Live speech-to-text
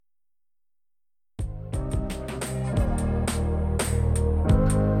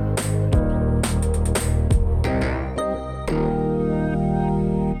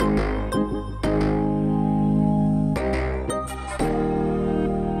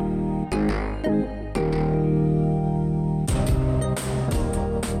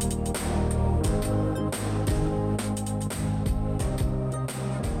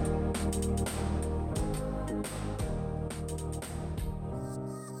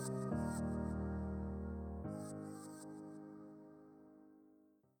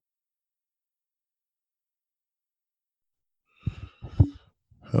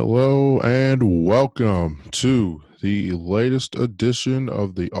Hello and welcome to the latest edition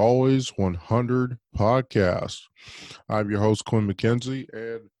of the Always 100 podcast. I'm your host, Quinn McKenzie,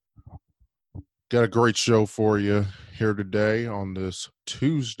 and got a great show for you here today on this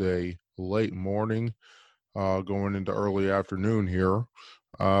Tuesday late morning, going into early afternoon here.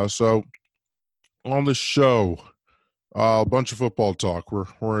 So, on the show, a bunch of football talk.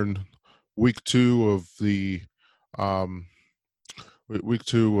 We're in week two of the um,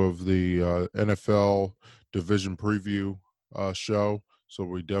 NFL division preview show. So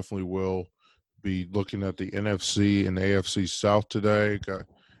we definitely will be looking at the NFC and AFC South today.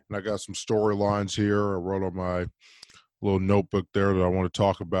 And I got some storylines here. I wrote on my little notebook there that I want to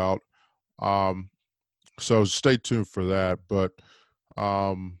talk about. Um, so stay tuned for that. But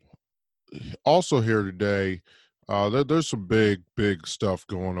um, also here today, there's some big stuff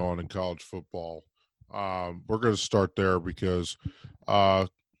going on in college football. We're going to start there because uh,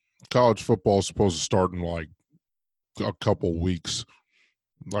 college football is supposed to start in like a couple weeks.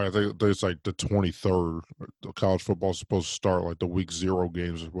 Like I think it's like the 23rd. The college football is supposed to start like the week zero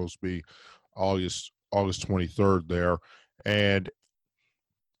games are supposed to be August 23rd there, and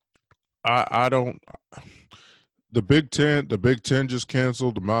I don't. The Big Ten just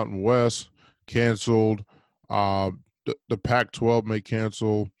canceled. The Mountain West canceled. The Pac-12 may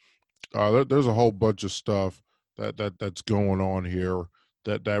cancel. There's a whole bunch of stuff that's going on here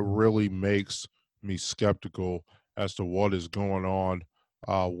that really makes me skeptical as to what is going on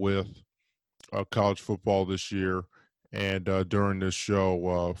with college football this year. And during this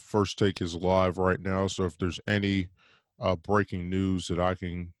show, First Take is live right now. So if there's any breaking news that I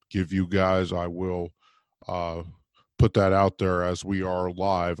can give you guys, I will uh, put that out there as we are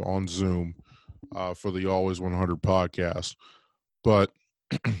live on Zoom for the Always 100 podcast. But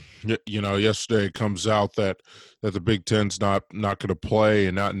yesterday it comes out that the Big Ten's not going to play,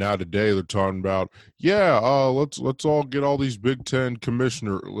 and now today they're talking about let's all get all these the Big Ten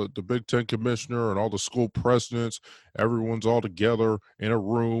commissioner and all the school presidents, everyone's all together in a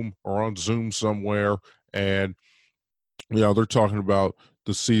room or on Zoom somewhere, and they're talking about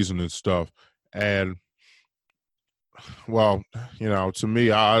the season and stuff, and well, to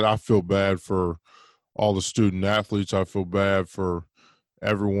me, I feel bad for all the student athletes. I feel bad for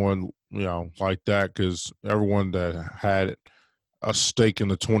everyone, like that, because everyone that had a stake in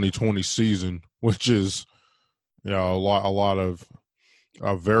the 2020 season, which is, a lot of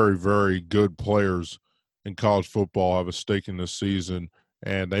very, very good players in college football have a stake in this season,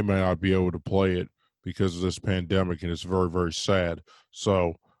 and they may not be able to play it because of this pandemic, and it's very, very sad.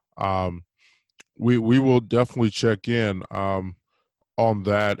 So, um, we will definitely check in on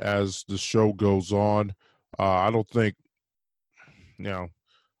that as the show goes on. I don't think, you know,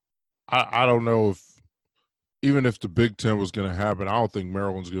 I don't know if even if the Big Ten was going to happen, I don't think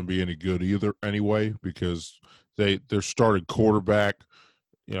Maryland's going to be any good either anyway because their starting quarterback,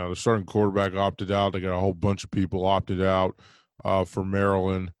 their starting quarterback opted out. They got a whole bunch of people opted out for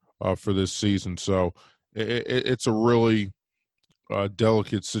Maryland for this season. So it's a really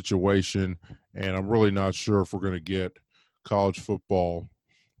delicate situation, and I'm really not sure if we're going to get college football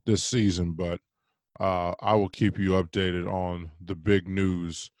this season, but I will keep you updated on the big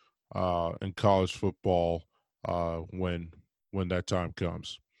news in college football when that time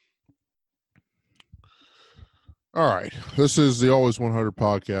comes. All right, this is the Always 100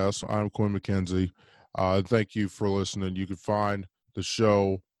 podcast. I'm Quinn McKenzie. Thank you for listening. You can find the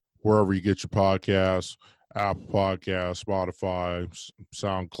show wherever you get your podcasts. Apple Podcasts, Spotify,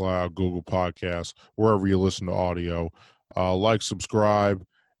 SoundCloud, Google Podcasts, wherever you listen to audio. Like, subscribe,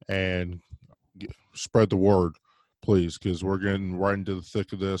 and spread the word, please, because we're getting right into the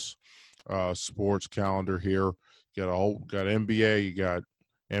thick of this sports calendar here. Got NBA, you got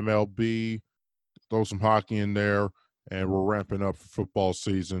MLB, throw some hockey in there, and we're ramping up for football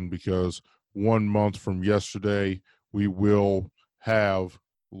season because 1 month from yesterday we will have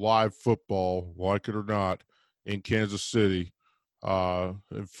live football, like it or not, in Kansas City,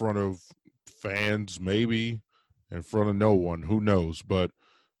 in front of fans, maybe in front of no one, who knows? But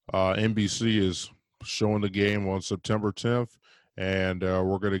NBC is showing the game on September 10th, and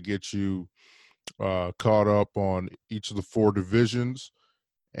we're going to get you caught up on each of the four divisions.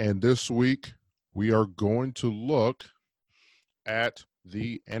 And this week, we are going to look at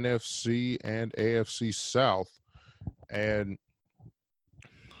the NFC and AFC South, and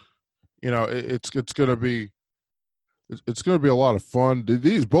it's going to be a lot of fun.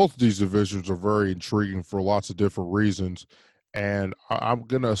 Both of these divisions are very intriguing for lots of different reasons, and I'm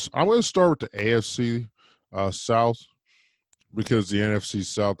gonna start with the AFC South because the NFC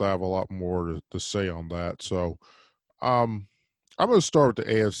South I have a lot more to say on that. So, um, I'm going to start with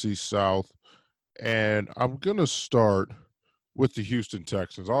the AFC South, and I'm going to start with the Houston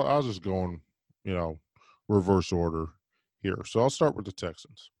Texans. I'll just go in, you know, reverse order here. So I'll start with the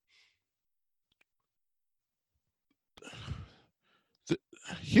Texans. The,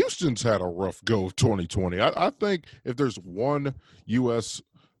 Houston's had a rough go of 2020. I think if there's one U.S.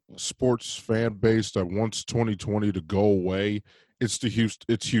 sports fan base that wants 2020 to go away, it's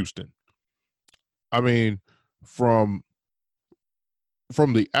Houston. I mean, from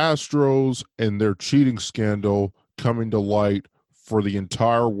the Astros and their cheating scandal coming to light for the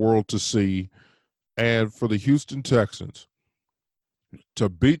entire world to see, and for the Houston Texans to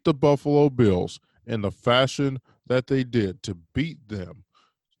beat the Buffalo Bills in the fashion that they did, to beat them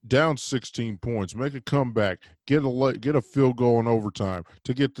down 16 points, make a comeback, get a field goal in overtime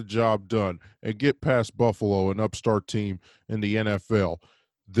to get the job done, and get past Buffalo, an upstart team in the NFL.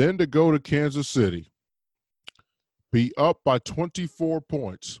 Then to go to Kansas City, be up by 24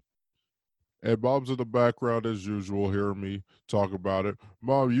 points. And Mom's in the background as usual, hearing me talk about it.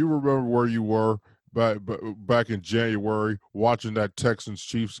 Mom, you remember where you were back in January watching that Texans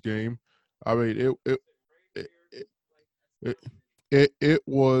Chiefs game? I mean, it it, it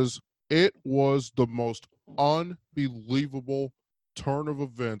was the most unbelievable turn of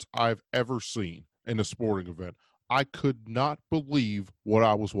events I've ever seen in a sporting event. I could not believe what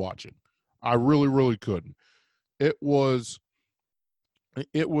I was watching. I really, really couldn't. It was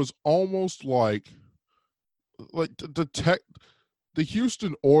almost like the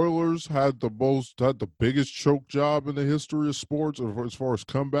Houston Oilers had the biggest choke job in the history of sports as far as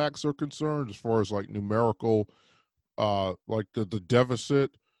comebacks are concerned, as far as like numerical, like the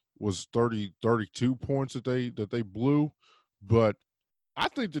deficit was 32 points that they blew, but I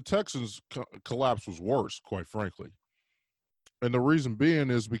think the Texans collapse was worse, quite frankly. And the reason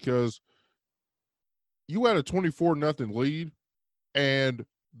being is because you had a 24-0 lead, and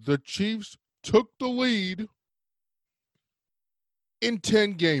the Chiefs took the lead in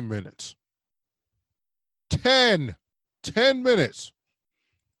 10 game minutes. 10 minutes.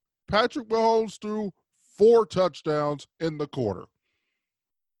 Patrick Mahomes threw 4 touchdowns in the quarter.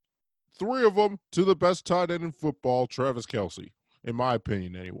 3 of them to the best tight end in football, Travis Kelce, in my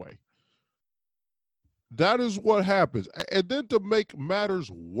opinion anyway. That is what happens. And then to make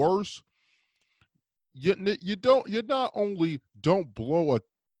matters worse, you not only don't blow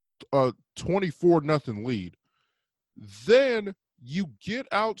a 24-0 lead, then you get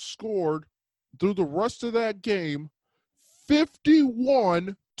outscored through the rest of that game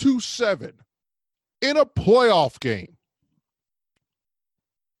 51-7 in a playoff game.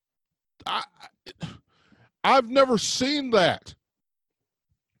 I've never seen that.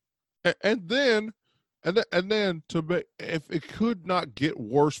 And then to make, if it could not get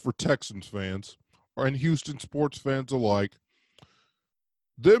worse for Texans fans and Houston sports fans alike,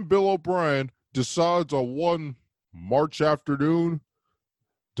 then Bill O'Brien decides on one March afternoon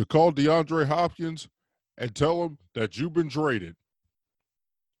to call DeAndre Hopkins and tell him that you've been traded.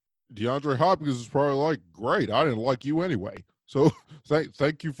 DeAndre Hopkins is probably like, great, I didn't like you anyway. So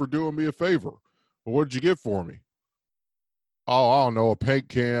thank you for doing me a favor. But what did you get for me? Oh, I don't know, a paint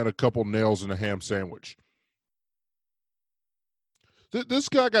can, a couple nails, and a ham sandwich. This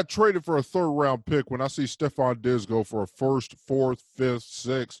guy got traded for a 3rd-round pick when I see Stefon Diggs go for a 1st, 4th, 5th,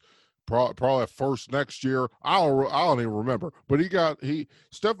 6th, probably a 1st next year. I don't even remember. But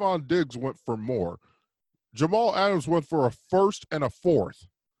Stefon Diggs went for more. Jamal Adams went for a 1st and a 4th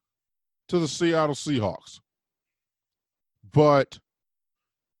to the Seattle Seahawks. But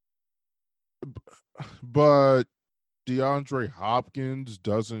DeAndre Hopkins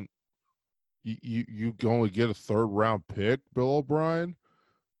doesn't. You can only get a 3rd-round pick, Bill O'Brien.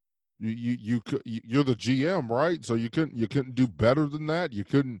 You're the GM, right? So you couldn't do better than that. You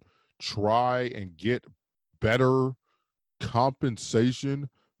couldn't try and get better compensation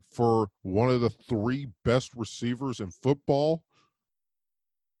for one of the 3 best receivers in football.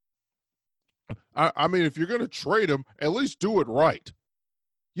 I mean, if you're going to trade him, at least do it right.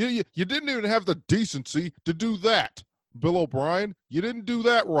 You didn't even have the decency to do that, Bill O'Brien. You didn't do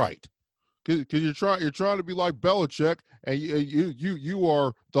that right. Because you're trying to be like Belichick, and you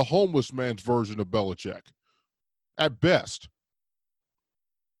are the homeless man's version of Belichick, at best.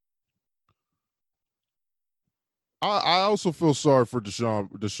 I also feel sorry for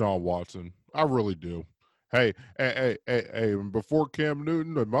Deshaun Watson. I really do. Hey, before Cam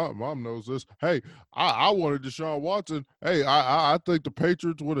Newton, and my mom knows this. Hey, I wanted Deshaun Watson. Hey, I think the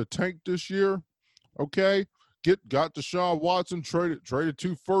Patriots would have tanked this year. Okay, got Deshaun Watson, traded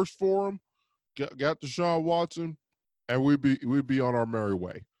 2 firsts for him. Got Deshaun Watson, and we'd be on our merry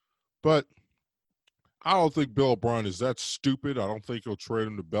way. But I don't think Bill O'Brien is that stupid. I don't think he'll trade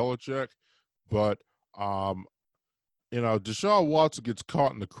him to Belichick. But, Deshaun Watson gets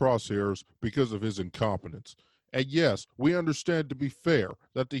caught in the crosshairs because of his incompetence. And yes, we understand, to be fair,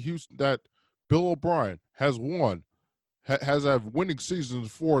 that that Bill O'Brien has has had winning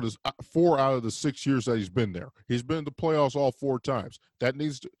seasons four out of the 6 years that he's been there. He's been in the playoffs all 4 times.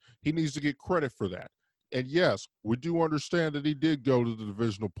 He needs to get credit for that. And yes, we do understand that he did go to the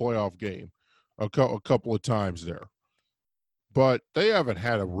divisional playoff game a couple of times there. But they haven't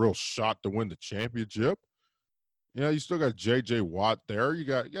had a real shot to win the championship. You still got J.J. Watt there. You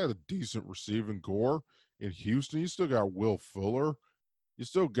got a decent receiving core in Houston. You still got Will Fuller. You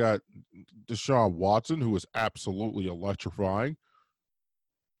still got Deshaun Watson, who is absolutely electrifying.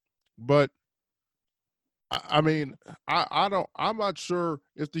 But I mean, I'm not sure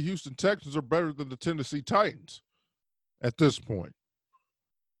if the Houston Texans are better than the Tennessee Titans at this point.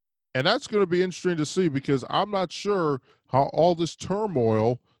 And that's going to be interesting to see, because I'm not sure how all this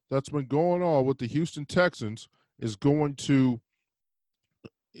turmoil that's been going on with the Houston Texans is going to,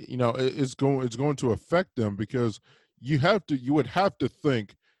 it's going to affect them, because you would have to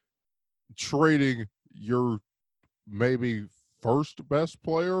think trading your maybe first best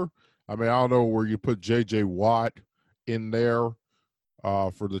player. I mean, I don't know where you put J.J. Watt in there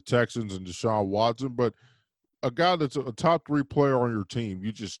for the Texans and Deshaun Watson, but a guy that's a top 3 player on your team,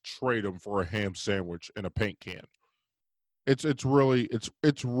 you just trade him for a ham sandwich and a paint can. It's really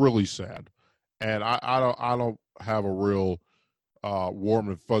sad, and I don't have a real warm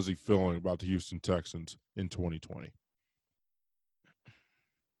and fuzzy feeling about the Houston Texans in 2020.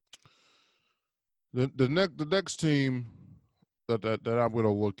 The next team that I'm going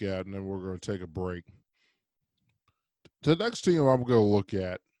to look at, and then we're going to take a break. The next team I'm going to look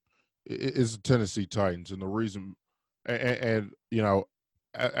at is the Tennessee Titans, and the reason, and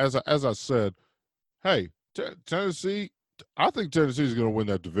as I said, hey, Tennessee. I think Tennessee is going to win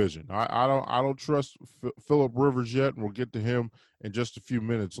that division. I don't trust Philip Rivers yet, and we'll get to him in just a few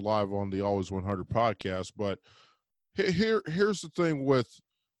minutes live on the Always 100 podcast. But here's the thing with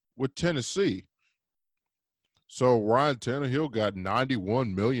Tennessee. So Ryan Tannehill got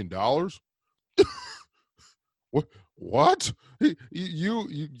 $91 million. What?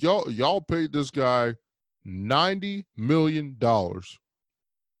 Y'all paid this guy $90 million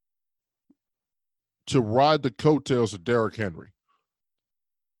to ride the coattails of Derrick Henry.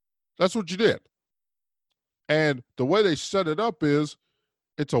 That's what you did. And the way they set it up is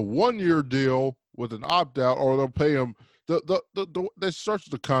it's a 1-year deal with an opt-out, or they'll pay him. They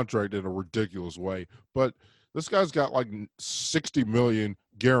structured the contract in a ridiculous way, but this guy's got like $60 million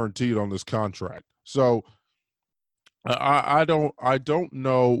guaranteed on this contract. So I don't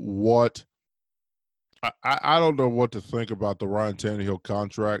know what I don't know what to think about the Ryan Tannehill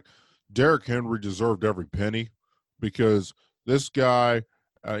contract. Derrick Henry deserved every penny, because this guy,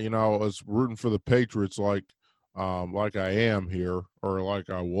 is rooting for the Patriots like I am here, or like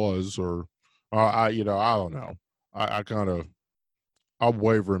I was, or I don't know. I'm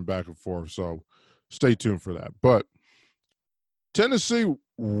wavering back and forth. So stay tuned for that. But Tennessee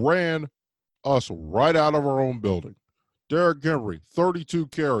ran us right out of our own building. Derrick Henry, 32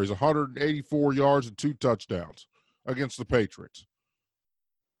 carries, 184 yards, and 2 touchdowns against the Patriots.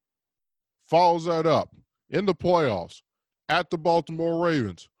 Follows that up in the playoffs at the Baltimore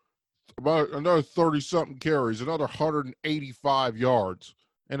Ravens. About another 30-something carries, another 185 yards,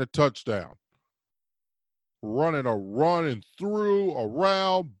 and a touchdown. Running through,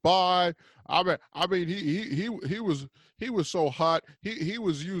 around, by. I mean, he was so hot. He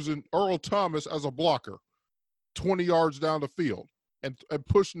was using Earl Thomas as a blocker, 20 yards down the field, and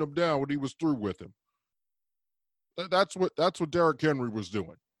pushing him down when he was through with him. That's what Derrick Henry was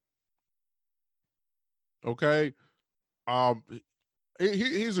doing. Okay,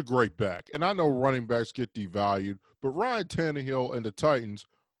 he's a great back, and I know running backs get devalued, but Ryan Tannehill and the Titans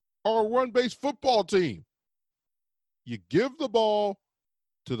are a run-based football team. You give the ball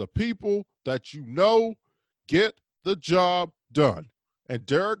to the people that get the job done. And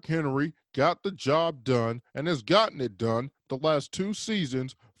Derrick Henry got the job done and has gotten it done the last 2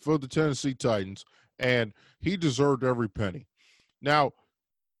 seasons for the Tennessee Titans, and he deserved every penny. Now,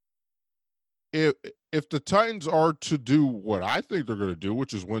 if the Titans are to do what I think they're going to do,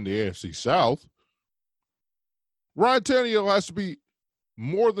 which is win the AFC South, Ryan Tannehill has to be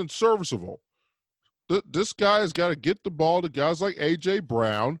more than serviceable. This guy has got to get the ball to guys like A.J.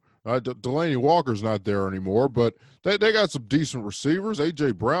 Brown. Delanie Walker's not there anymore, but they got some decent receivers.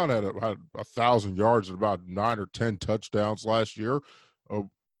 A.J. Brown had 1,000 yards and about 9 or 10 touchdowns last year.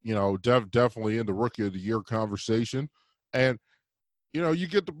 Definitely in the Rookie of the Year conversation. And, you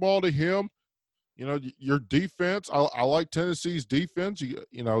get the ball to him. your defense. I like Tennessee's defense.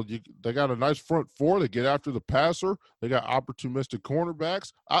 They got a nice front four. They get after the passer. They got opportunistic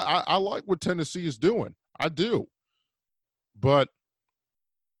cornerbacks. I like what Tennessee is doing. I do. But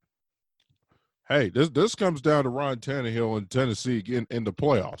hey, this comes down to Ryan Tannehill and Tennessee in the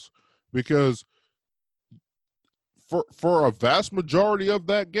playoffs, because for a vast majority of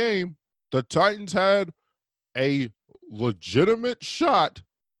that game, the Titans had a legitimate shot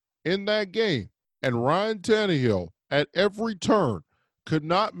in that game. And Ryan Tannehill, at every turn, could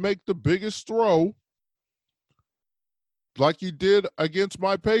not make the biggest throw like he did against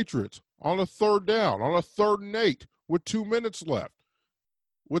my Patriots on a third down, on a 3rd and 8 with 2 minutes left,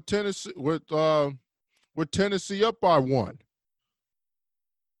 with Tennessee up by 1.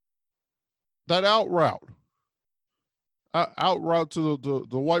 That out route to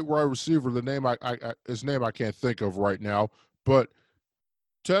the white wide receiver, the name his name I can't think of right now, but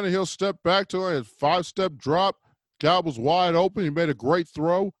Tannehill stepped back to a 5-step drop. Guy was wide open. He made a great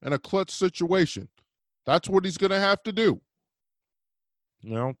throw in a clutch situation. That's what he's going to have to do.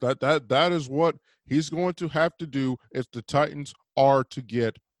 That is what he's going to have to do if the Titans are to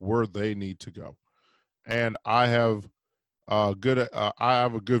get where they need to go. And I have a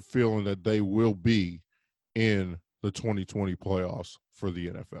good feeling that they will be in the 2020 playoffs for the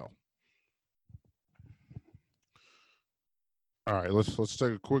NFL. All right, let's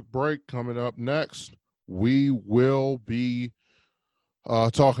take a quick break. Coming up next, we will be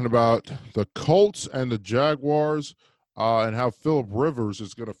talking about the Colts and the Jaguars, and how Philip Rivers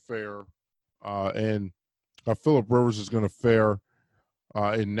is going to fare, in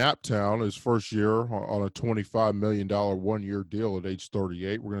Naptown, his first year on a $25 million 1-year deal at age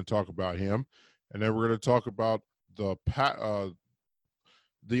 38. We're going to talk about him, and then we're going to talk about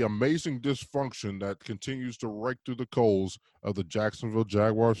the amazing dysfunction that continues to rake through the coals of the Jacksonville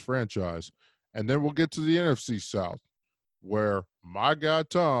Jaguars franchise. And then we'll get to the NFC South, where my guy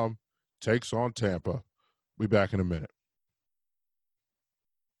Tom takes on Tampa. Be back in a minute.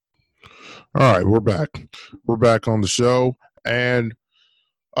 All right, we're back. We're back on the show, and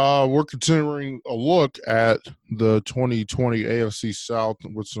we're continuing a look at the 2020 AFC South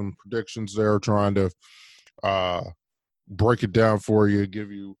with some predictions there, trying to break it down for you,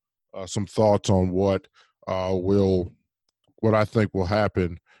 give you some thoughts on what I think will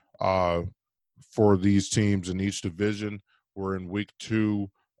happen for these teams in each division. We're in week 2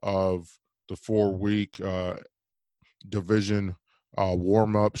 of the 4-week division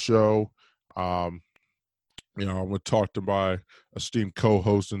warm-up show. I'm going to talk to my esteemed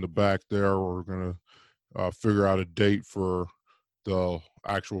co-host in the back there. We're going to figure out a date for the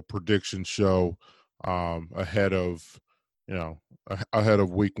actual prediction show ahead of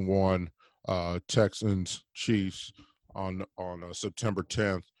week 1, Texans Chiefs on September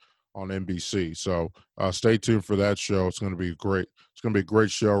 10th on NBC. So stay tuned for that show. It's going to be great. It's going to be a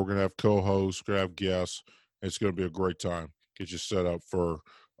great show. We're going to have co-hosts, we're going to have guests. It's going to be a great time. Get you set up for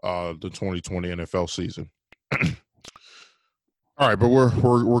the 2020 NFL season. All right, but we're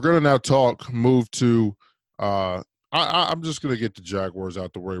going to now move to I'm just going to get the Jaguars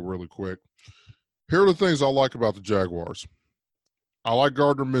out the way really quick. Here are the things I like about the Jaguars. I like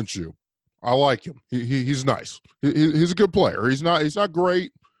Gardner Minshew. I like him. He's nice. He's a good player. He's not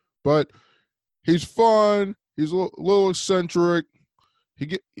great, but he's fun. He's a little eccentric.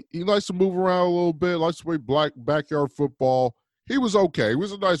 He likes to move around a little bit. Likes to play backyard football. He was okay. He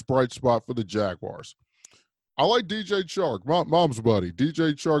was a nice bright spot for the Jaguars. I like DJ Chark, mom's buddy,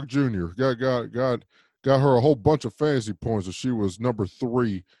 DJ Chark Jr. Got her a whole bunch of fantasy points, and she was number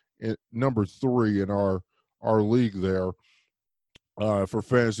 3 in our league there for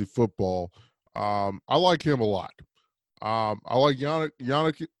fantasy football. I like him a lot. I like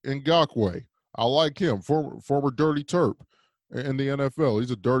Yannick Ngakoue. I like him, former Dirty Terp in the NFL.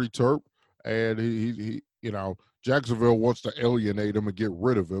 He's a Dirty Terp, and he Jacksonville wants to alienate him and get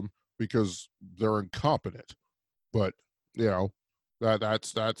rid of him because they're incompetent. But those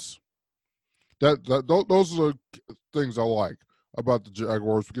are the things I like about the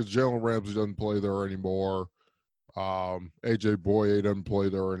Jaguars, because Jalen Ramsey doesn't play there anymore. AJ Boye doesn't play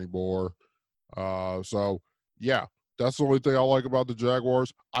there anymore. So yeah, that's the only thing I like about the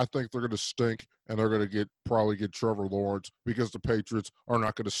Jaguars. I think they're going to stink, and they're going to probably get Trevor Lawrence, because the Patriots are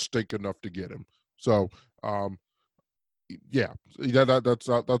not going to stink enough to get him. So that's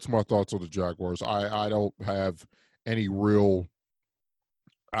my thoughts on the Jaguars. I don't have any real.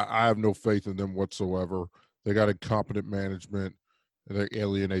 I have no faith in them whatsoever. They got incompetent management, and they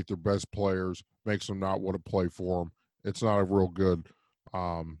alienate their best players, makes them not want to play for them. It's not a real good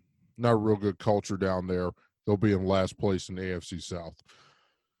culture down there. They'll be in last place in the AFC South.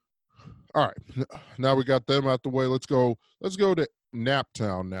 All right, now we got them out the way. Let's go. Let's go to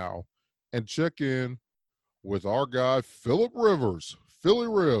Naptown now, and check in with our guy Philip Rivers, Philly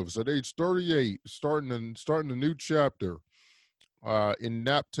Rivs, at age 38, starting a new chapter in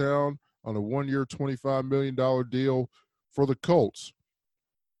Naptown on a 1-year, $25 million deal for the Colts.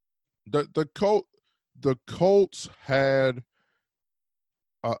 The Colts had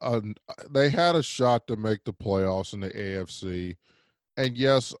they had a shot to make the playoffs in the AFC, and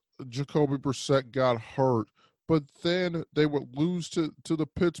yes, Jacoby Brissett got hurt, but then they would lose to the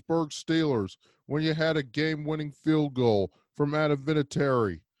Pittsburgh Steelers when you had a game-winning field goal from Adam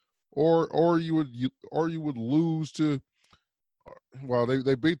Vinatieri, or you would lose to, well,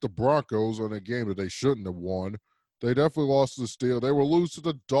 they beat the Broncos in a game that they shouldn't have won. They definitely lost to the Steelers. They would lose to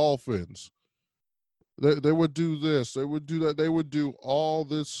the Dolphins. They would do this. They would do that. They would do all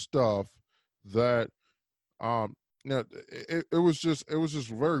this stuff that um it was just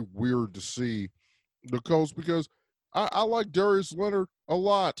very weird to see the Colts, because I like Darius Leonard a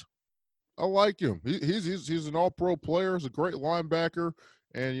lot. I like him. He's an all-pro player. He's a great linebacker,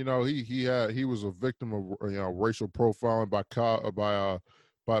 and he was a victim of racial profiling by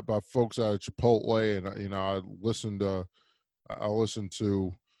folks out of Chipotle, and I listened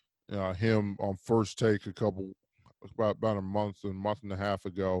to him on First Take about a month and a half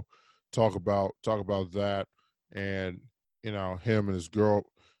ago, talk about that, and him and his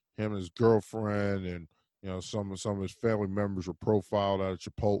girlfriend, and some of his family members were profiled out of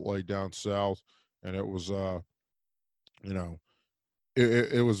Chipotle down south, and it was you know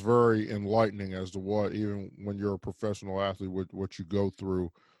it was very enlightening as to what, even when you're a professional athlete, what you go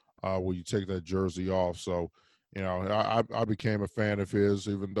through when you take that jersey off. So, I became a fan of his,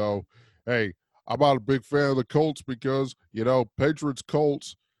 even though, hey, I'm not a big fan of the Colts because, Patriots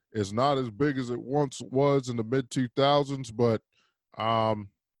Colts is not as big as it once was in the mid 2000s, um,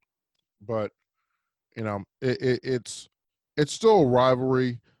 but it's still a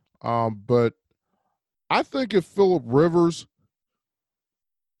rivalry. But I think if Philip Rivers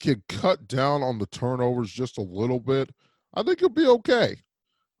can cut down on the turnovers just a little bit, I think he'll be okay.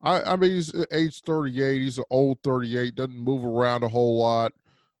 I mean, he's age 38. He's an old 38. Doesn't move around a whole lot.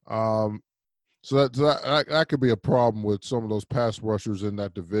 So that could be a problem with some of those pass rushers in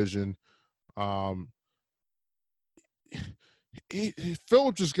that division. Um,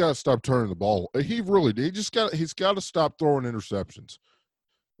 Philip just got to stop turning the ball. He really did. He's got to stop throwing interceptions.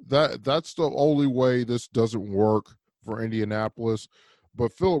 That's the only way this doesn't work for Indianapolis.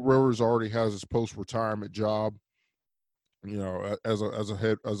 But Philip Rivers already has his post-retirement job, as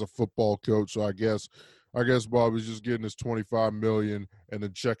a football coach. So I guess Bob is just getting his $25 million and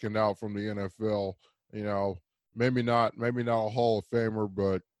then checking out from the NFL. Maybe not a Hall of Famer,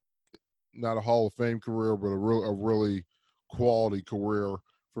 but not a Hall of Fame career, but a really quality career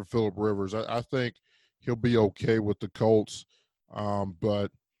for Philip Rivers. I think he'll be okay with the Colts,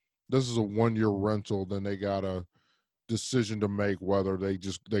 but this is a 1-year rental. Then they got a decision to make whether they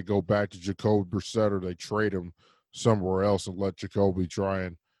go back to Jacoby Brissett or they trade him somewhere else and let Jacoby try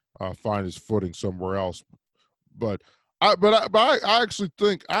and find his footing somewhere else. But I actually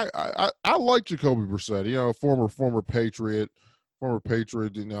think I like Jacoby Brissett. Former Patriot.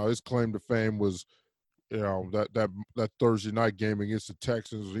 His claim to fame was that Thursday night game against the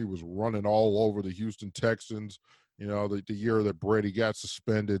Texans. He was running all over the Houston Texans. The year that Brady got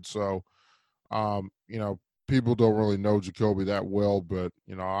suspended. So, people don't really know Jacoby that well, but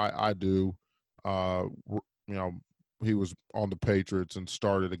I do. He was on the Patriots and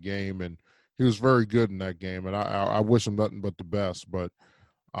started a game, and he was very good in that game. And I wish him nothing but the best. But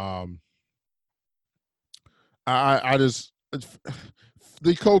I just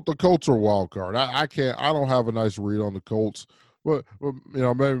the Colts are a wild card. I don't have a nice read on the Colts, but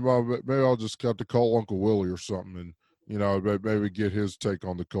maybe I'll just cut to call Uncle Willie or something, and maybe get his take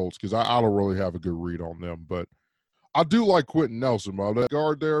on the Colts, because I don't really have a good read on them. But I do like Quentin Nelson, that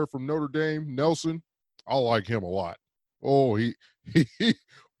guard there from Notre Dame, Nelson. I like him a lot. Oh, he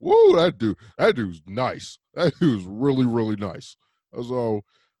whoa, that dude's nice. That dude's really, really nice. So,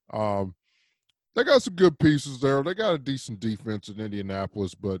 they got some good pieces there. They got a decent defense in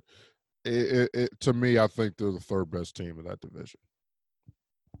Indianapolis, but to me, I think they're the third best team in that division.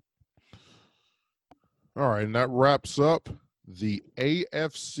 All right, and that wraps up the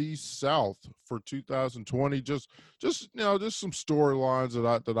AFC South for 2020. Just some storylines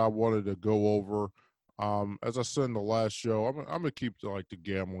that I wanted to go over. As I said in the last show, I'm gonna keep the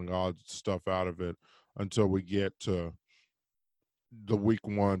gambling odds stuff out of it until we get to the week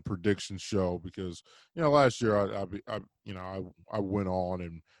 1 prediction show, because last year I went on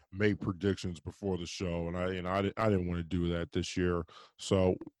and made predictions before the show, and I didn't want to do that this year.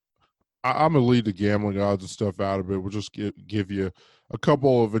 So I'm gonna leave the gambling odds and stuff out of it. We'll just give you a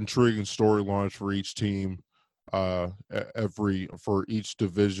couple of intriguing storylines for each team, every for each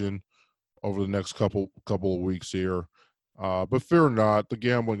division over the next couple of weeks here. But fear not, the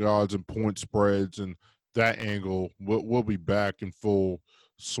gambling odds and point spreads and that angle will be back in full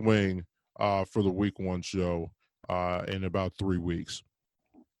swing for the week one show in about 3 weeks.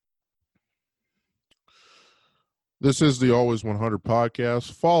 This is the Always 100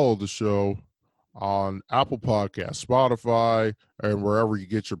 podcast. Follow the show on Apple Podcasts, Spotify, and wherever you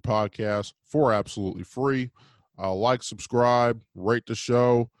get your podcasts for absolutely free. Like, subscribe, rate the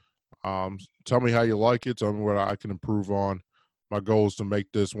show. Tell me how you like it. Tell me what I can improve on. My goal is to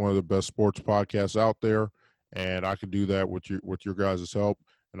make this one of the best sports podcasts out there, and I can do that with your guys' help.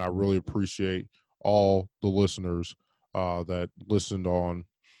 And I really appreciate all the listeners that listened on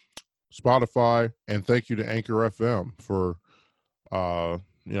Spotify, and thank you to Anchor FM for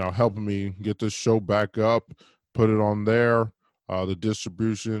helping me get this show back up, put it on there. The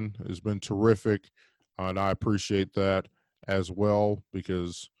distribution has been terrific, and I appreciate that as well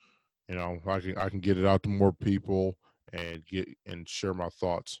because I can get it out to more people and share my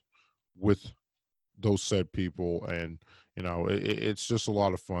thoughts with those said people, and it's just a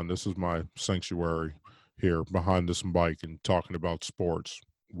lot of fun. This is my sanctuary here behind this mic and talking about sports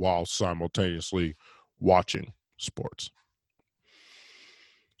while simultaneously watching sports.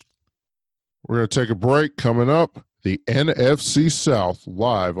 We're going to take a break. Coming up, the NFC South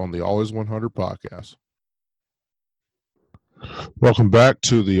live on the Always 100 podcast. Welcome back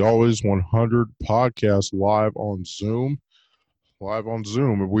to the Always 100 podcast live on Zoom.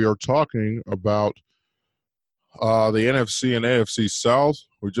 And we are talking about the NFC and AFC South.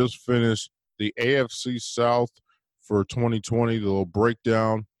 We just finished the AFC South for 2020, the little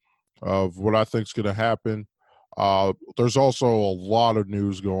breakdown of what I think is going to happen. There's also a lot of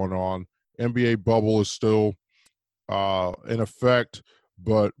news going on. NBA bubble is still in effect,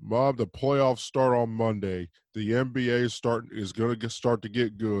 but the playoffs start on Monday. The NBA is going to start to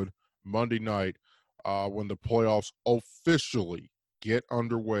get good Monday night when the playoffs officially get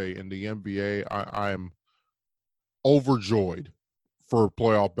underway in the NBA. I am overjoyed for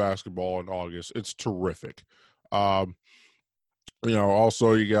playoff basketball in August. It's terrific. Also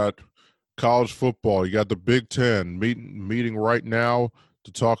you got college football. You got the Big Ten meeting right now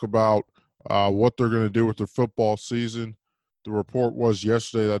to talk about what they're going to do with their football season. The report was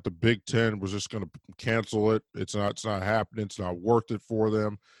yesterday that the Big Ten was just going to cancel it. It's not happening. It's not worth it for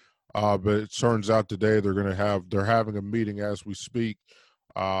them. But it turns out today they're having a meeting as we speak.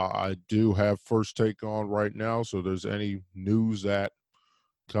 I do have First Take on right now, so there's any news that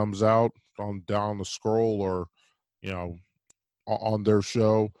comes out on down the scroll or on their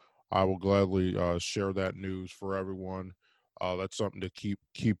show, I will gladly share that news for everyone. That's something to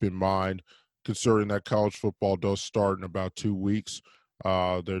keep in mind, considering that college football does start in about 2 weeks.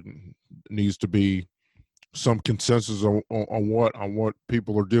 There needs to be some consensus on what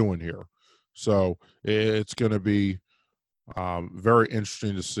people are doing here. So it's going to be very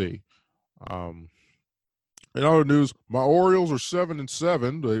interesting to see. In other news, my Orioles are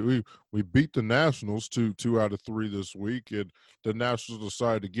 7-7. We beat the Nationals two out of 3 this week, and the Nationals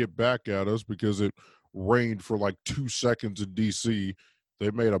decided to get back at us because it rained for like 2 seconds in DC.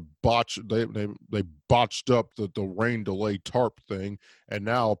 They made a botch. They botched up the rain delay tarp thing, and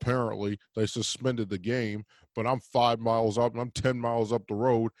now apparently they suspended the game. But I'm 5 miles up, and I'm 10 miles up the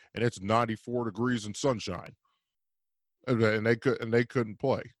road, and it's 94 degrees and sunshine, and they couldn't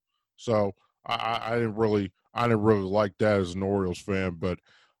play. So I didn't really like that as an Orioles fan, but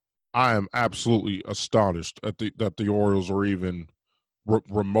I am absolutely astonished at that the Orioles are even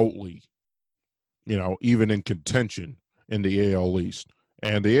remotely, even in contention in the AL East.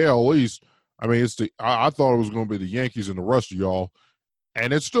 And the AL East, I mean, I thought it was going to be the Yankees and the rest of y'all,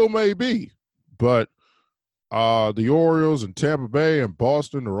 and it still may be, but the Orioles and Tampa Bay and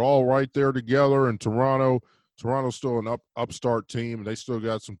Boston are all right there together, and Toronto's still an upstart team, and they still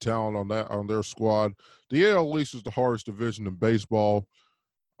got some talent on their squad. The AL East is the hardest division in baseball,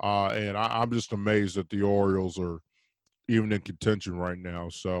 and I'm just amazed that the Orioles are even in contention right now.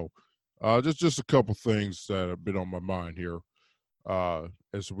 So, just a couple things that have been on my mind here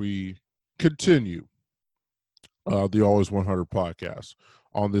as we continue the Always 100 podcast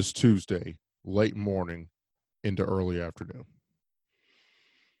on this Tuesday, late morning into early afternoon.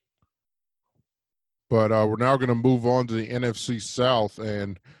 But we're now going to move on to the NFC South,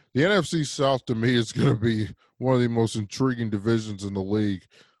 and the NFC South to me is going to be one of the most intriguing divisions in the league.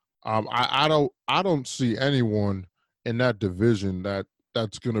 I don't see anyone in that division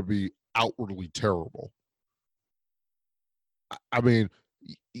that's going to be outwardly terrible. I mean,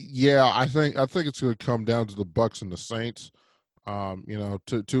 Yeah, I think it's going to come down to the Bucks and the Saints.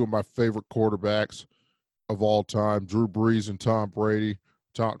 Two of my favorite quarterbacks of all time, Drew Brees and Tom Brady.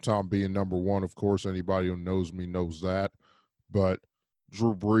 Tom being number one, of course. Anybody who knows me knows that. But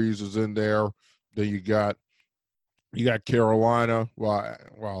Drew Brees is in there. Then you got Carolina.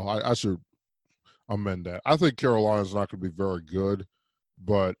 I should amend that. I think Carolina's not going to be very good,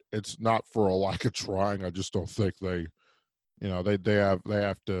 but it's not for a lack of trying. I just don't think they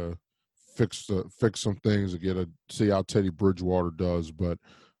have to fix some things to see how Teddy Bridgewater does. But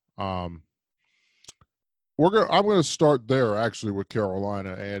um, I'm gonna start there actually with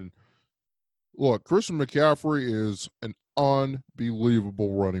Carolina. And look, Christian McCaffrey is an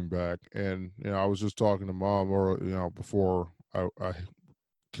unbelievable running back. And I was just talking to mom, or before I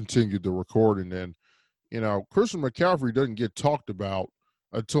continued the recording, and Christian McCaffrey doesn't get talked about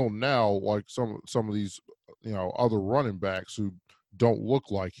until now, like some of these other running backs who don't look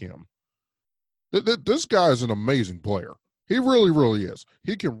like him. This guy is an amazing player. He really, really is.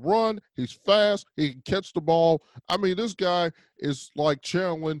 He can run. He's fast. He can catch the ball. I mean, this guy is like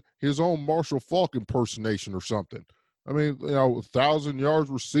channeling his own Marshall Faulk impersonation or something. I mean, 1,000 yards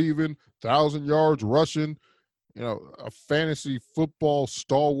receiving, 1,000 yards rushing. A fantasy football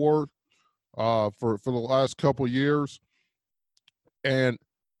stalwart for the last couple years, and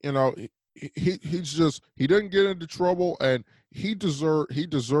you know he didn't get into trouble, and he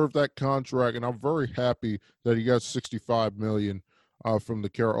deserved that contract, and I'm very happy that he got 65 million from the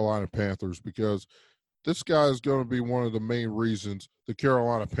Carolina Panthers, because this guy is going to be one of the main reasons the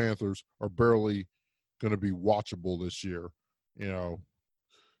Carolina Panthers are barely going to be watchable this year.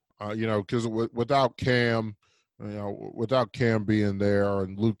 Because without Cam, without Cam being there,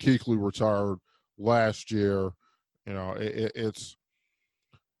 and Luke Kuechly retired last year, it's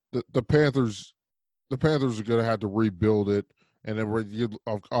the Panthers. The Panthers are going to have to rebuild it, and then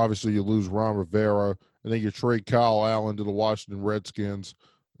obviously you lose Ron Rivera, and then you trade Kyle Allen to the Washington Redskins.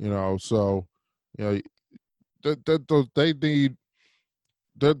 So they need.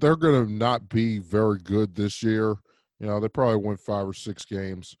 They're going to not be very good this year. They probably win 5 or 6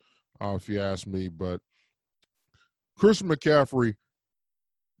 games, if you ask me. But Christian McCaffrey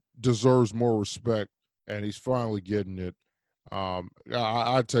deserves more respect, and he's finally getting it.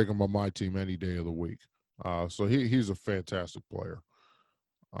 I'd take him on my team any day of the week. So he's a fantastic player.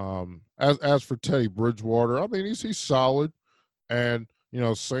 As for Teddy Bridgewater, I mean he's solid, and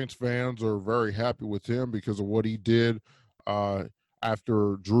Saints fans are very happy with him because of what he did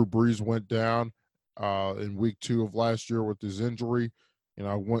after Drew Brees went down in week 2 of last year with his injury. He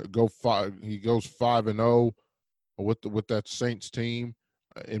goes 5-0 with that Saints team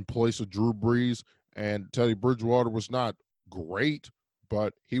in place of Drew Brees, and Teddy Bridgewater was not great,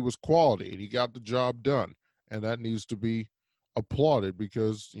 but he was quality and he got the job done, and that needs to be applauded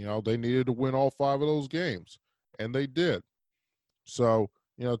because they needed to win all 5 of those games, and they did. So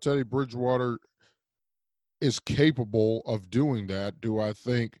Teddy Bridgewater is capable of doing that. Do I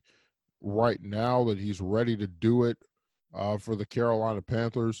think right now that he's ready to do it for the Carolina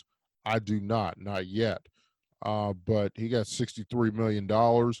Panthers? I do not yet. But he got $63 million,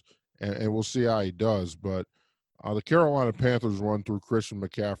 and we'll see how he does. But the Carolina Panthers run through Christian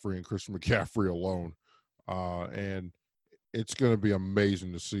McCaffrey and Christian McCaffrey alone. And it's going to be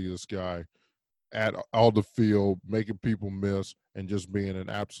amazing to see this guy at all the field, making people miss, and just being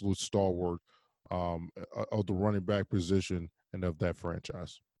an absolute stalwart of the running back position and of that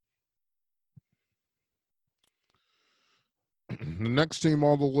franchise. The next team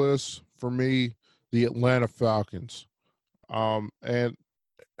on the list for me, the Atlanta Falcons. And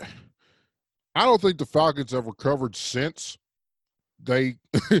I don't think the Falcons have recovered since they.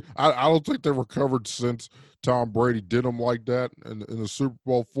 I don't think they've recovered since Tom Brady did them like that in the Super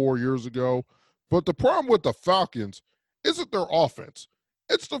Bowl 4 years ago. But the problem with the Falcons isn't their offense.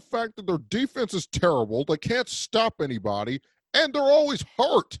 It's the fact that their defense is terrible. They can't stop anybody, and they're always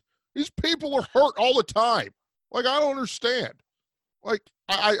hurt. These people are hurt all the time. Like, I don't understand. Like,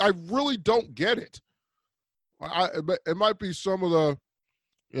 I really don't get it. It might be some of the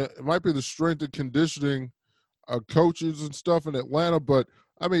it might be the strength and conditioning coaches and stuff in Atlanta, but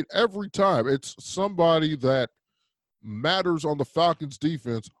I mean, every time it's somebody that matters on the Falcons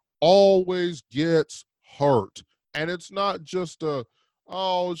defense always gets hurt. And it's not just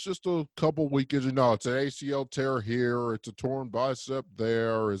it's just a couple week injury. No, it's an ACL tear here, it's a torn bicep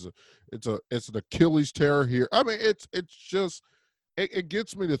there, it's an Achilles tear here. I mean, it's just it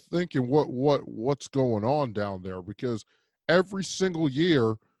gets me to thinking what's going on down there, because every single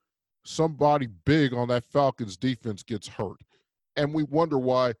year somebody big on that Falcons defense gets hurt, and we wonder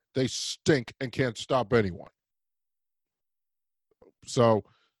why they stink and can't stop anyone. So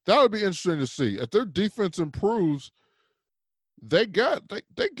that would be interesting to see. If their defense improves, they got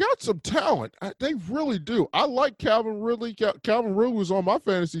some talent. They really do. I like Calvin Ridley. Calvin Ridley was on my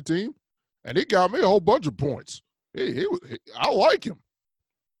fantasy team, and he got me a whole bunch of points. I like him.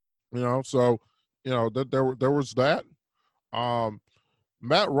 So that there was that.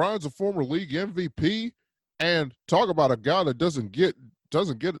 Matt Ryan's a former league MVP, and talk about a guy that doesn't get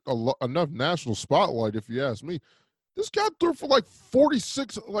enough national spotlight. If you ask me, this guy threw for like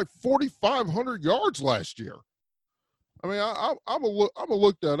 4,500 yards last year. I mean, I'm gonna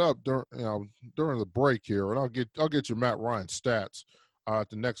look that up during the break here, and I'll get you Matt Ryan stats at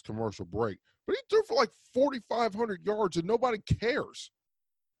the next commercial break. But he threw for like 4,500 yards, and nobody cares.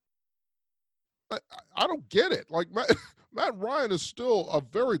 I don't get it. Like Matt Ryan is still a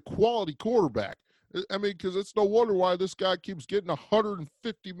very quality quarterback. I mean, because it's no wonder why this guy keeps getting $150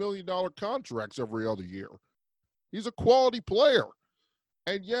 million contracts every other year. He's a quality player.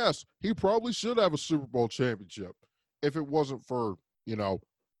 And yes, he probably should have a Super Bowl championship if it wasn't for,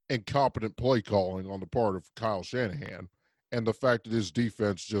 incompetent play calling on the part of Kyle Shanahan and the fact that his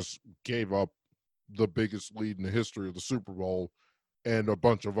defense just gave up the biggest lead in the history of the Super Bowl and a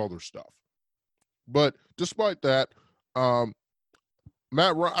bunch of other stuff. But despite that, I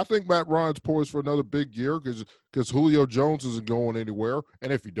think Matt Ryan's poised for another big year because Julio Jones isn't going anywhere.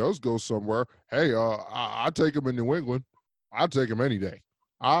 And if he does go somewhere, hey, I'd take him in New England. I'd take him any day.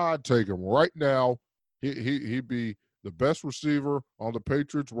 I'd take him right now. He'd be the best receiver on the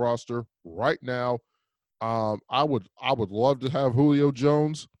Patriots roster right now. I would love to have Julio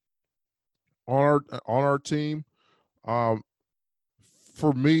Jones on our team.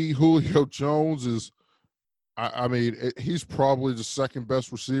 For me, Julio Jones is, he's probably the second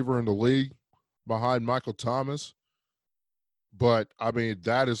best receiver in the league behind Michael Thomas. But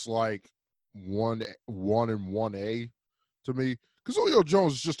that is like 1 and 1A to me. Because Julio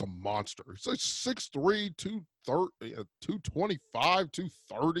Jones is just a monster. He's like 6'3", 225,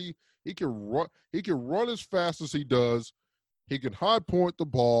 230. He can run as fast as he does. He can high point the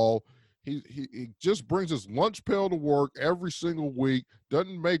ball. He just brings his lunch pail to work every single week,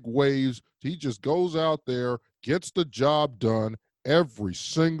 doesn't make waves. He just goes out there, gets the job done every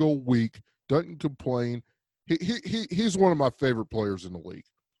single week, doesn't complain. He's one of my favorite players in the league.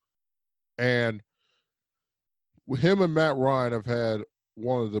 And him and Matt Ryan have had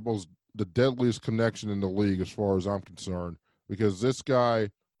one of the deadliest connection in the league as far as I'm concerned, because this guy,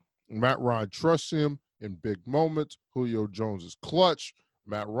 Matt Ryan, trusts him in big moments. Julio Jones is clutch.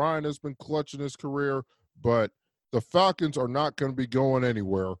 Matt Ryan has been clutch in his career, but the Falcons are not going to be going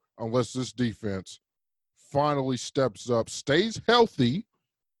anywhere unless this defense finally steps up, stays healthy,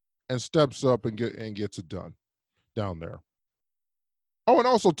 and steps up and gets it done down there. Oh, and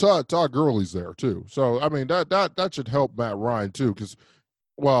also Todd Gurley's there too. So that should help Matt Ryan too, because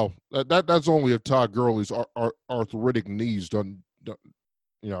that's only if Todd Gurley's arthritic knees don't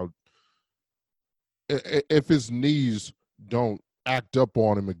if his knees don't act up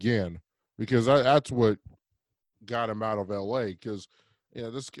on him again, because that's what got him out of LA, because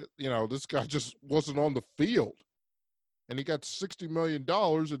this guy just wasn't on the field, and he got $60 million,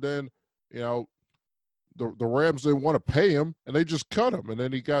 and then the Rams didn't want to pay him, and they just cut him, and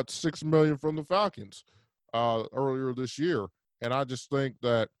then he got $6 million from the Falcons earlier this year. And I just think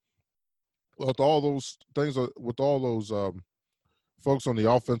that with all those things, folks on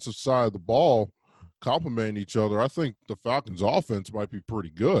the offensive side of the ball complementing each other, I think the Falcons' offense might be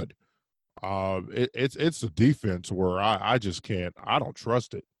pretty good. It's the defense where I just can't. I don't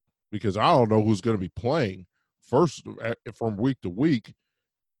trust it, because I don't know who's going to be playing first from week to week,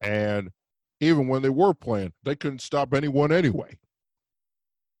 and even when they were playing, they couldn't stop anyone anyway.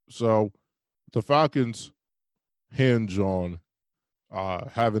 So the Falcons hinge on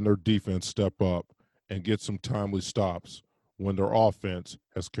having their defense step up and get some timely stops when their offense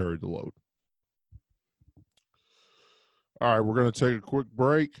has carried the load. All right, we're going to take a quick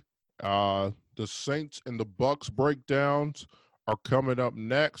break. The Saints and the Bucks breakdowns are coming up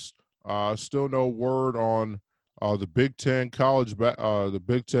next. Still no word on the Big Ten college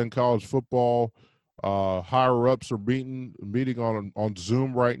football higher ups are meeting on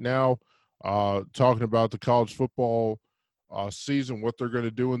Zoom right now, talking about the college football season, what they're going to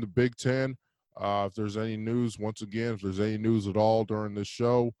do in the Big Ten. If there's any news, once again, if there's any news at all during this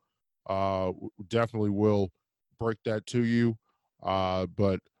show, definitely will break that to you.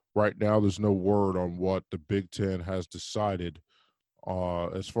 But right now, there's no word on what the Big Ten has decided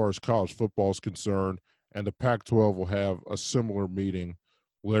as far as college football is concerned. And the Pac-12 will have a similar meeting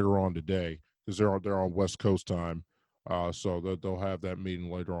later on today, because they're on West Coast time. So they'll have that meeting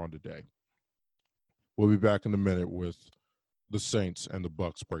later on today. We'll be back in a minute with the Saints and the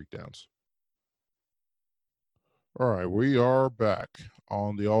Bucks breakdowns. All right, we are back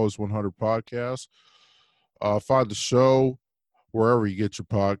on the Always 100 podcast. Find the show wherever you get your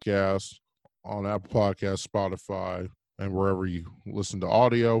podcasts, on Apple Podcasts, Spotify, and wherever you listen to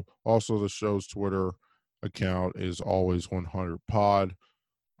audio. Also, the show's Twitter account is Always 100 Pod.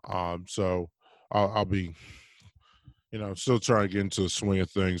 So I'll be, still trying to get into the swing of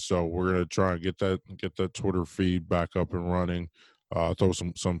things. So we're gonna try and get that Twitter feed back up and running. Throw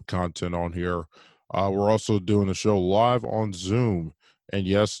some content on here. We're also doing the show live on Zoom. And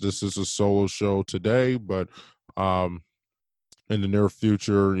yes, this is a solo show today, but in the near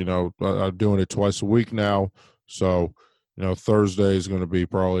future, I'm doing it twice a week now. So, Thursday is going to be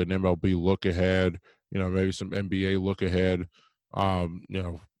probably an MLB look ahead, maybe some NBA look ahead,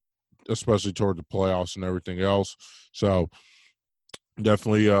 especially toward the playoffs and everything else. So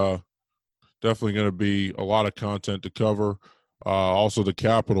definitely going to be a lot of content to cover. Also, the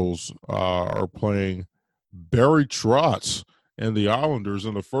Capitals are playing Barry Trotz and the Islanders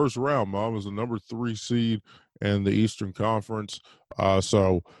in the first round. Mom is the number 3 seed in the Eastern Conference.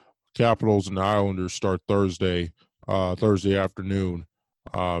 So Capitals and Islanders start Thursday afternoon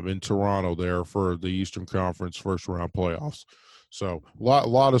in Toronto there for the Eastern Conference first round playoffs. So a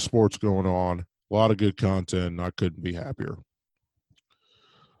lot of sports going on, a lot of good content, and I couldn't be happier.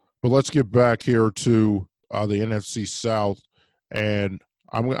 But let's get back here to the NFC South, and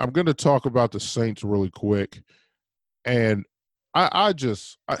I'm going to talk about the Saints really quick. And I'm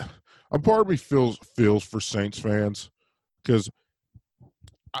part of me feels for Saints fans, because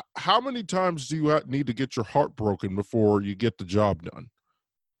how many times do you need to get your heart broken before you get the job done?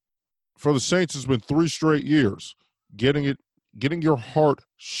 For the Saints, it's been 3 straight years getting your heart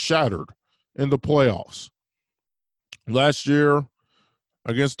shattered in the playoffs. Last year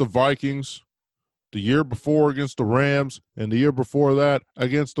against the Vikings, the year before against the Rams, and the year before that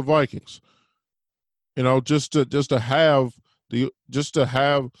against the Vikings. Just to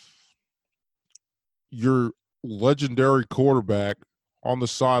have your legendary quarterback on the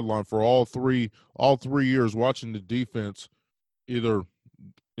sideline for all three years, watching the defense, either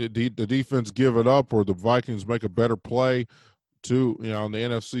the defense give it up or the Vikings make a better play. In the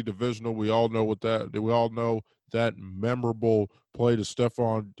NFC divisional, we all know that memorable play to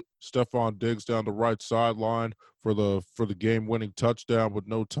Stephon Diggs down the right sideline for the game-winning touchdown with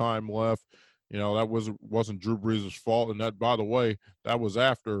no time left. That wasn't Drew Brees' fault, and that, by the way, that was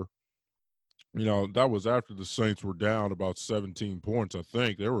after the Saints were down about 17 points. I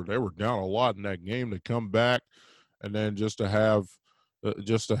think they were down a lot in that game to come back, and then just to have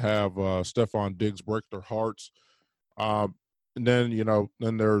Stephon Diggs break their hearts. And then there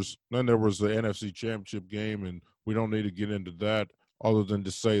was the NFC Championship game, and we don't need to get into that other than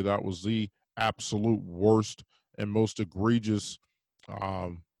to say that was the absolute worst and most egregious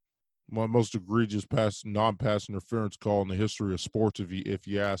non-pass interference call in the history of sports. If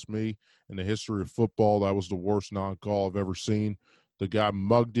you ask me, in the history of football, that was the worst non-call I've ever seen. The guy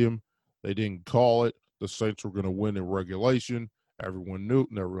mugged him. They didn't call it. The Saints were going to win in regulation. Everyone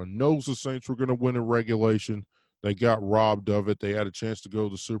knows the Saints were going to win in regulation. They got robbed of it. They had a chance to go to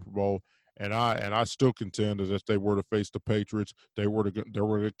the Super Bowl, and I still contend that if they were to face the Patriots, they were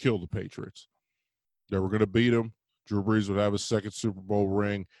to kill the Patriots. They were going to beat them. Drew Brees would have his second Super Bowl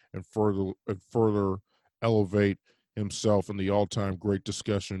ring and further elevate himself in the all-time great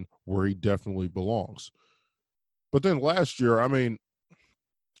discussion where he definitely belongs. But then last year,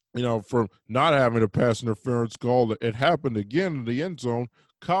 from not having a pass interference call, it happened again in the end zone.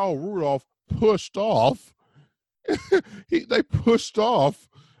 Kyle Rudolph pushed off. They pushed off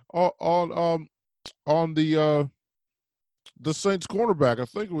on the Saints cornerback. I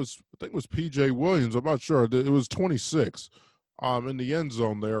think it was PJ Williams. I'm not sure. It was 26 in the end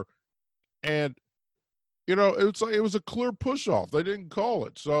zone there. And it was a clear push off. They didn't call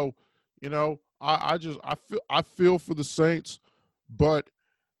it. So, I feel for the Saints, but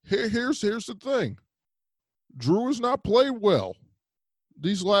here's the thing. Drew has not played well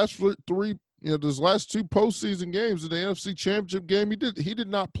these last 3 these last 2 postseason games. In the NFC Championship game, he did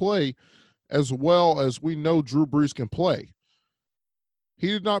not play as well as we know Drew Brees can play. He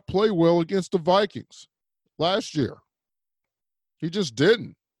did not play well against the Vikings last year. He just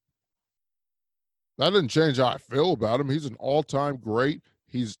didn't. That didn't change how I feel about him. He's an all-time great.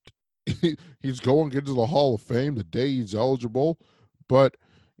 He's going into the Hall of Fame the day he's eligible. But,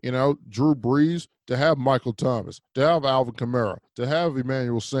 Drew Brees, to have Michael Thomas, to have Alvin Kamara, to have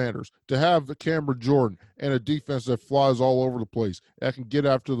Emmanuel Sanders, to have Cameron Jordan, and a defense that flies all over the place, that can get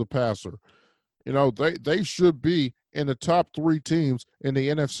after the passer. They should be in the top 3 teams in the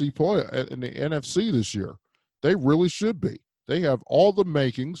NFC this year. They really should be. They have all the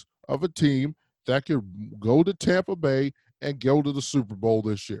makings of a team that could go to Tampa Bay and go to the Super Bowl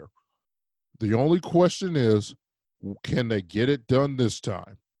this year. The only question is, can they get it done this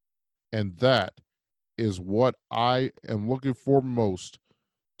time? And that is what I am looking for most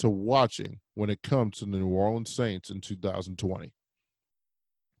to watching when it comes to the New Orleans Saints in 2020.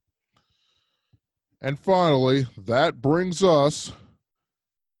 And finally, that brings us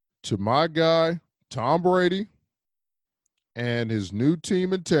to my guy, Tom Brady, and his new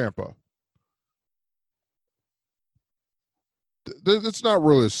team in Tampa. It's not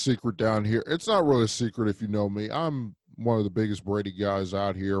really a secret down here. It's not really a secret if you know me. I'm one of the biggest Brady guys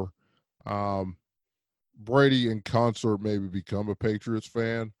out here. Brady in concert maybe become a Patriots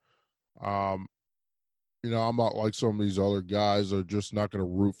fan. Um, I'm not like some of these other guys that are just not going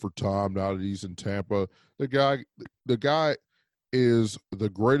to root for Tom now that he's in Tampa. The guy is the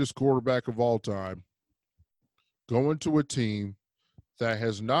greatest quarterback of all time, going to a team that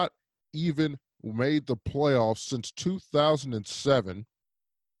has not even made the playoffs since 2007,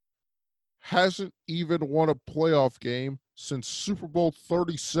 hasn't even won a playoff game since Super Bowl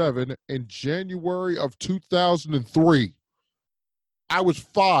 37 in January of 2003. I was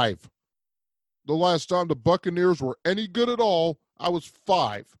 5. The last time the Buccaneers were any good at all, I was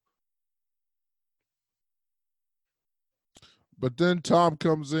 5. But then Tom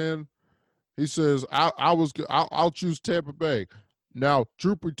comes in. He says, "I'll choose Tampa Bay." Now,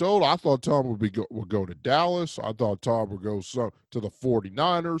 truth be told, I thought Tom would go to Dallas. I thought Tom would go to the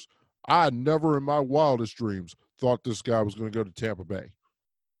 49ers. I never in my wildest dreams thought this guy was going to go to Tampa Bay.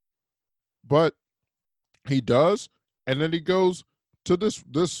 But he does, and then he goes to this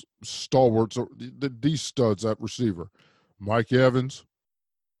stalwarts, these studs at receiver. Mike Evans,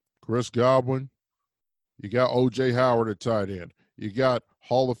 Chris Godwin. You got O.J. Howard at tight end. You got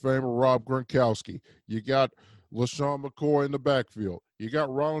Hall of Famer Rob Gronkowski. You got LaShawn McCoy in the backfield. You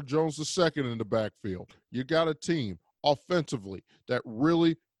got Ronald Jones II in the backfield. You got a team offensively that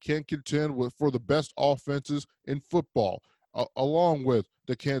really can contend for the best offenses in football, along with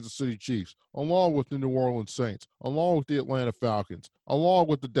the Kansas City Chiefs, along with the New Orleans Saints, along with the Atlanta Falcons, along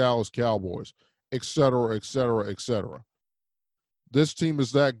with the Dallas Cowboys, et cetera, et cetera, et cetera. This team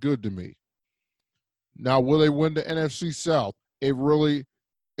is that good to me. Now, will they win the NFC South? It really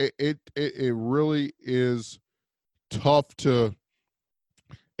is tough to.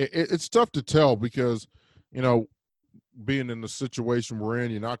 It's tough to tell because, being in the situation we're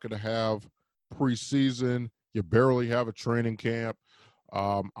in, you're not going to have preseason. You barely have a training camp.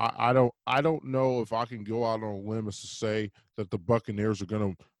 I don't know if I can go out on a limb as to say that the Buccaneers are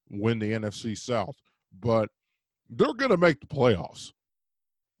going to win the NFC South, but they're going to make the playoffs.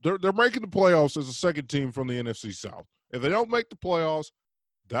 They're making the playoffs as a second team from the NFC South. If they don't make the playoffs,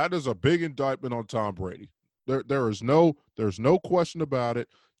 that is a big indictment on Tom Brady. There's no question about it.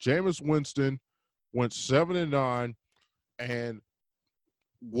 Jameis Winston went 7-9 and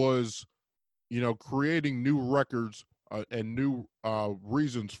was, creating new records and new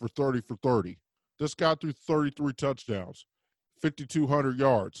reasons for 30 for 30. This guy threw 33 touchdowns, 5,200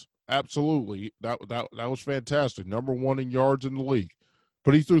 yards. Absolutely, that was fantastic. Number 1 in yards in the league.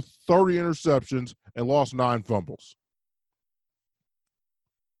 But he threw 30 interceptions and lost 9 fumbles.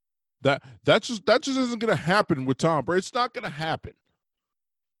 That just isn't going to happen with Tom Brady. It's not going to happen.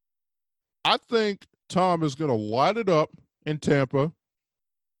 I think Tom is going to light it up in Tampa,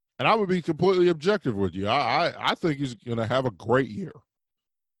 and I would be completely objective with you. I think he's going to have a great year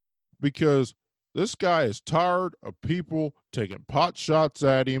because this guy is tired of people taking pot shots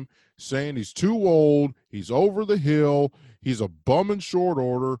at him, saying he's too old, he's over the hill, he's a bum in short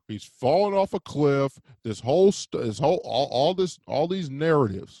order, he's falling off a cliff. All these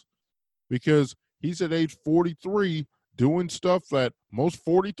narratives, because he's at age 43 doing stuff that most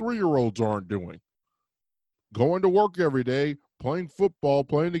 43-year-olds aren't doing. Going to work every day, playing football,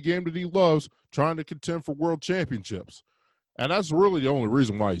 playing the game that he loves, trying to contend for world championships. And that's really the only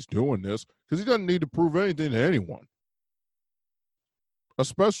reason why he's doing this, because he doesn't need to prove anything to anyone,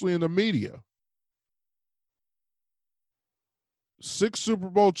 especially in the media. 6 Super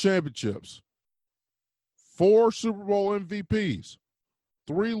Bowl championships, 4 Super Bowl MVPs,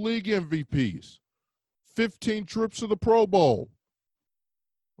 3 league MVPs, 15 trips to the Pro Bowl,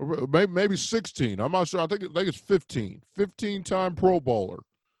 or maybe 16. I'm not sure. I think it's 15. 15-time Pro Bowler.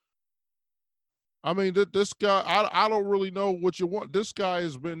 I mean, this guy, I don't really know what you want. This guy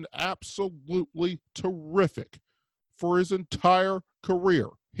has been absolutely terrific for his entire career.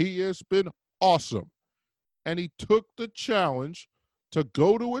 He has been awesome. And he took the challenge to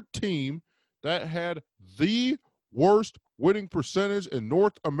go to a team that had the worst winning percentage in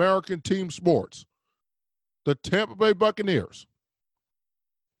North American team sports. The Tampa Bay Buccaneers.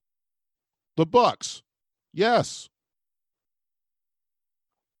 The Bucks. Yes.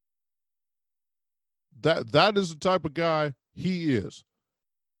 That is the type of guy he is.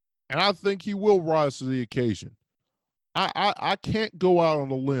 And I think he will rise to the occasion. I can't go out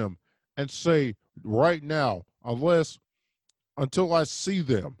on a limb and say right now, until I see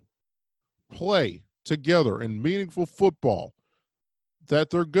them play together in meaningful football, that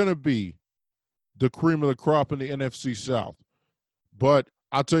they're going to be the cream of the crop in the NFC South. But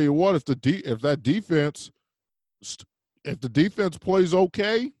I'll tell you what, if the defense plays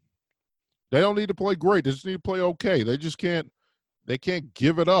okay, they don't need to play great. They just need to play okay. They can't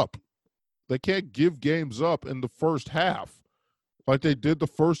give it up. They can't give games up in the first half like they did the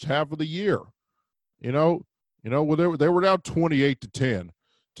first half of the year. Well, they were down 28-10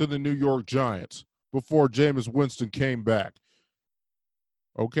 to the New York Giants before Jameis Winston came back.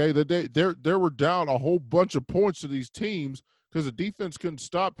 Okay, they were down a whole bunch of points to these teams because the defense couldn't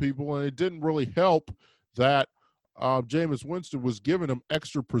stop people, and it didn't really help that Jameis Winston was giving them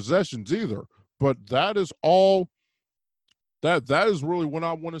extra possessions either. But that is all. That is really what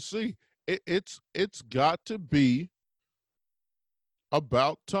I want to see. It's got to be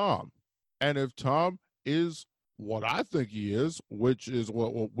about Tom, and if Tom is what I think he is, which is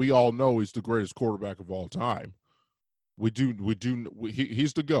what we all know, he's the greatest quarterback of all time. He's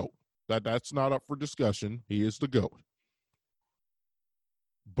the GOAT. That's not up for discussion. He is the GOAT.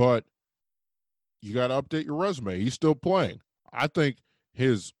 But you got to update your resume. He's still playing. I think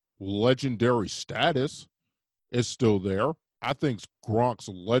his legendary status is still there. I think Gronk's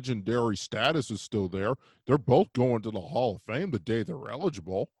legendary status is still there. They're both going to the Hall of Fame the day they're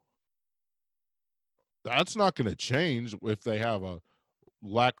eligible. That's not going to change if they have a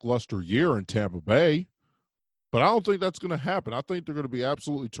lackluster year in Tampa Bay. But I don't think that's going to happen. I think they're going to be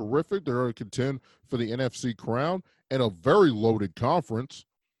absolutely terrific. They're going to contend for the NFC crown and a very loaded conference.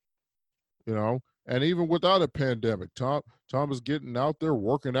 And even without a pandemic, Tom is getting out there,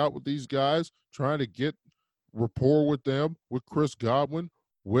 working out with these guys, trying to get rapport with them, with Chris Godwin,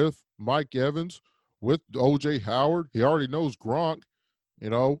 with Mike Evans, with O.J. Howard. He already knows Gronk.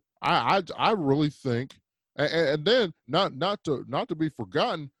 I really think, and then not to be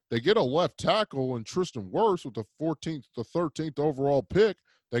forgotten, they get a left tackle in Tristan Wirfs with the 13th overall pick.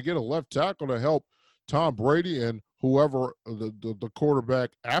 They get a left tackle to help Tom Brady and whoever the quarterback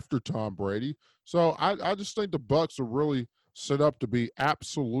after Tom Brady. So I just think the Bucs are really set up to be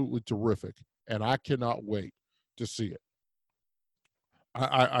absolutely terrific, and I cannot wait to see it.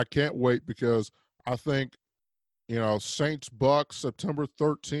 I can't wait because I think, Saints Bucs September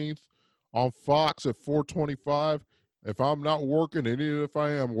 13th on Fox at 4:25. If I'm not working, and even if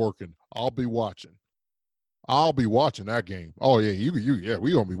I am working, I'll be watching. I'll be watching that game. Oh yeah, yeah,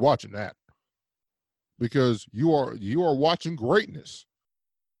 we're gonna be watching that because you are watching greatness.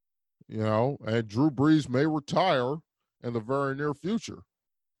 And Drew Brees may retire in the very near future.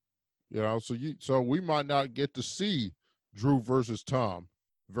 So we might not get to see Drew versus Tom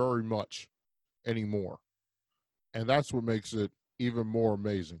very much anymore, and that's what makes it even more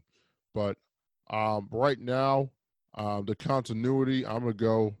amazing. But right now, the continuity, I'm going to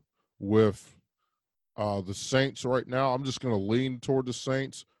go with the Saints right now. I'm just going to lean toward the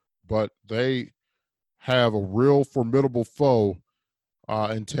Saints, but they have a real formidable foe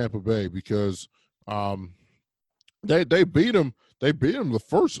in Tampa Bay because they beat them. They beat them the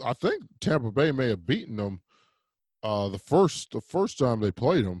first. I think Tampa Bay may have beaten them the first time they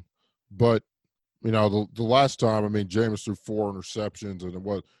played them, but the last time, Jameis threw 4 interceptions, and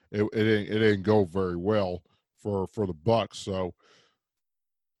it didn't go very well for the Bucs. So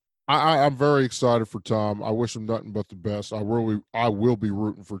I'm very excited for Tom. I wish him nothing but the best. I will be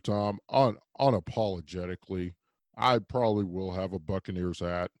rooting for Tom unapologetically. I probably will have a Buccaneers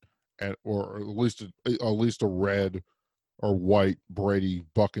hat, or at least a red or white Brady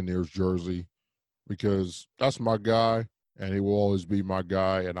Buccaneers jersey, because that's my guy, and he will always be my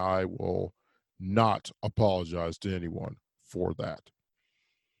guy, and I will not apologize to anyone for that.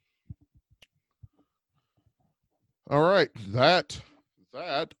 All right, that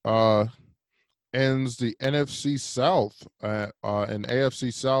ends the NFC South and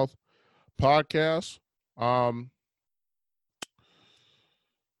AFC South podcast.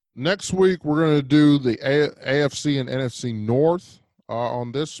 Next week we're going to do the AFC and NFC North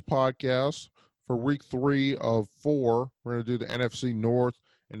on this podcast for week 3 of 4. We're going to do the NFC North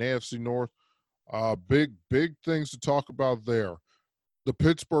and AFC North. Big things to talk about there. The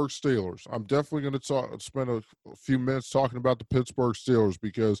Pittsburgh Steelers. I'm definitely going to spend a few minutes talking about the Pittsburgh Steelers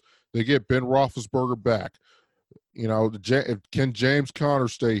because they get Ben Roethlisberger back. Can James Conner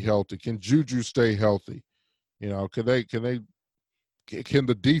stay healthy? Can Juju stay healthy? You know, can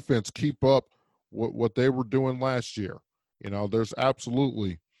the defense keep up what they were doing last year? You know, there's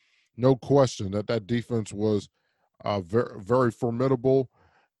absolutely no question that defense was very, very formidable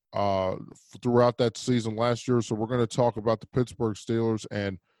throughout that season last year. So we're going to talk about the Pittsburgh Steelers,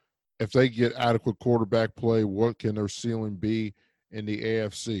 and if they get adequate quarterback play, what can their ceiling be in the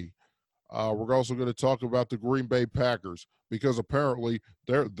AFC? We're also going to talk about the Green Bay Packers, because apparently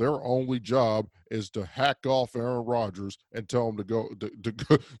their only job is to hack off Aaron Rodgers and tell him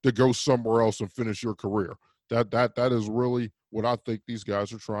to go somewhere else and finish your career. That is really what I think these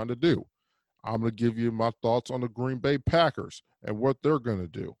guys are trying to do. I'm going to give you my thoughts on the Green Bay Packers and what they're going to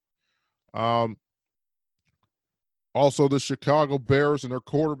do. Also, the Chicago Bears and their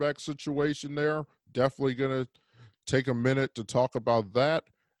quarterback situation there, definitely going to take a minute to talk about that.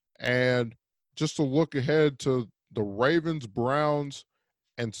 And just to look ahead to the Ravens, Browns,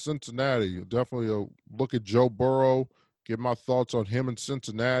 and Cincinnati. Definitely a look at Joe Burrow, get my thoughts on him in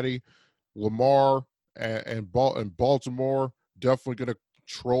Cincinnati. Lamar and Baltimore, definitely going to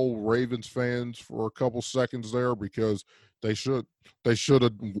troll Ravens fans for a couple seconds there, because they should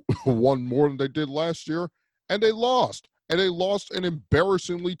have won more than they did last year, and they lost in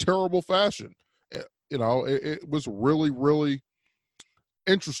embarrassingly terrible fashion. You know, it was really, really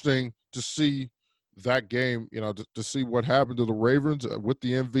interesting to see that game, you know, to see what happened to the Ravens with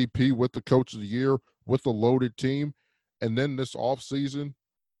the MVP, with the coach of the year, with the loaded team. And then this offseason,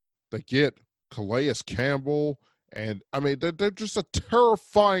 they get Calais Campbell. And, I mean, they're just a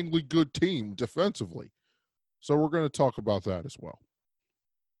terrifyingly good team defensively. So we're going to talk about that as well.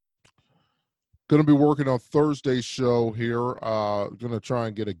 Going to be working on Thursday's show here. Going to try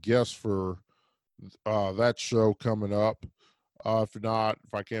and get a guest for that show coming up. If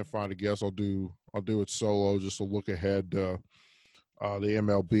I can't find a guest, I'll do it solo, just to look ahead to the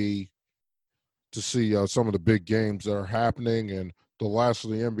MLB, to see some of the big games that are happening. And the last of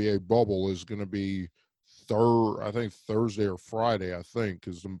the NBA bubble is going to be Thursday or Friday,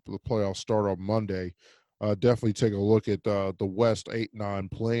 because the playoffs start on Monday. Definitely take a look at the West 8-9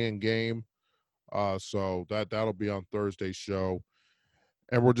 playing game. So that'll be on Thursday's show,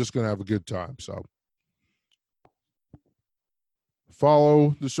 and we're just going to have a good time. So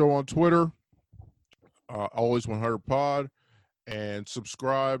follow the show on Twitter, Always 100 Pod, and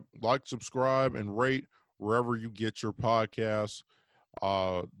subscribe, and rate wherever you get your podcasts.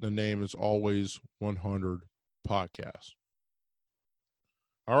 The name is Always 100 Podcast.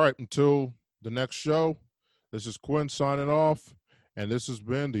 All right, until the next show, this is Quinn signing off, and this has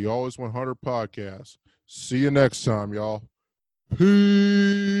been the Always 100 Podcast. See you next time, y'all. Peace.